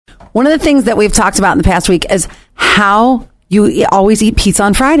One of the things that we've talked about in the past week is how you always eat pizza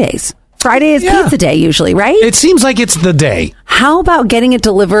on Fridays. Friday is pizza day usually, right? It seems like it's the day. How about getting it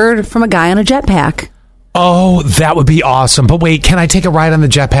delivered from a guy on a jetpack? Oh, that would be awesome. But wait, can I take a ride on the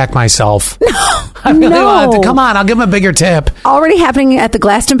jetpack myself? No. I really want to. Come on, I'll give him a bigger tip. Already happening at the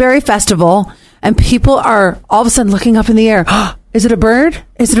Glastonbury Festival, and people are all of a sudden looking up in the air. Is it a bird?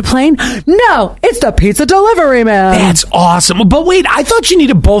 Is it a plane? No, it's the pizza delivery man. That's awesome. But wait, I thought you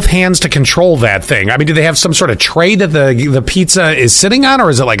needed both hands to control that thing. I mean, do they have some sort of tray that the pizza is sitting on, or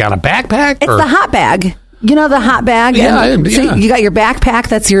is it like on a backpack? It's the hot bag. You know the hot bag? Yeah, So you got your backpack.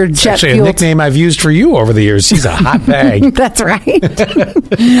 That's your jet actually fuel. a nickname I've used for you over the years. He's a hot bag. That's right.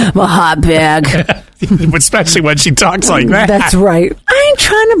 I'm a hot bag. Especially when she talks like that. That's right. I ain't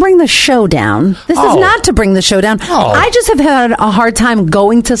trying to bring the show down. This is not to bring the show down. I just have had a hard time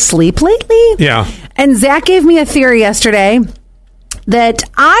going to sleep lately. Yeah. And Zach gave me a theory yesterday that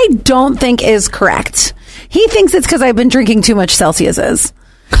I don't think is correct. He thinks it's because I've been drinking too much Celsiuses.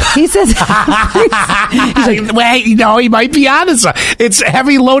 He says, he's like, wait, he might be honest. It's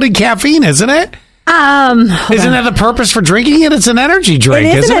heavy loaded caffeine, isn't it? Isn't that the purpose for drinking it? It's an energy drink.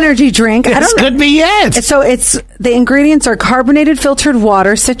 It is an energy drink. This could be it. So it's the ingredients are carbonated filtered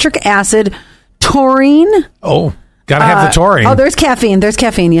water, citric acid, taurine. Oh, gotta have the taurine. Oh, there's caffeine. There's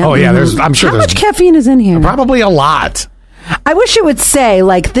caffeine. Yeah. Oh yeah, I'm sure. How much caffeine is in here? Probably a lot. I wish it would say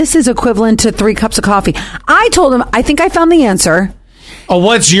like this is equivalent to 3 cups of coffee. I told him I think I found the answer. Oh,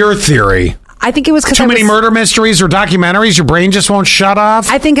 what's your theory? I think it was because too many murder mysteries or documentaries. Your brain just won't shut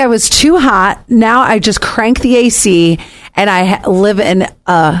off. I think I was too hot. Now I just crank the AC and I live in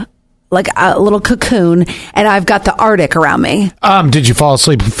like a little cocoon, and I've got the Arctic around me. Did you fall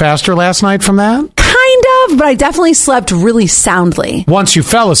asleep faster last night from that? Kind of, but I definitely slept really soundly. Once you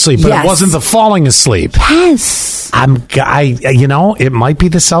fell asleep, but it wasn't the falling asleep. Yes. It might be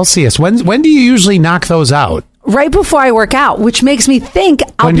the Celsius. When do you usually knock those out? Right before I work out, which makes me think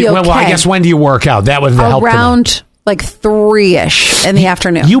I'll be okay. Well, I guess when do you work out? That would help. Around like 3-ish in the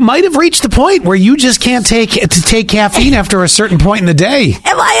afternoon. You might have reached the point where you just can't take caffeine after a certain point in the day.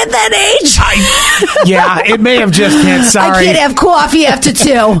 Am I at that age? Yeah, it may have just hit. Sorry, I can't have coffee after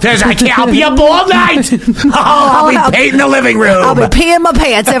 2. I'll be up all night. I'll be painting the living room. I'll be peeing my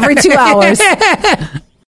pants every 2 hours.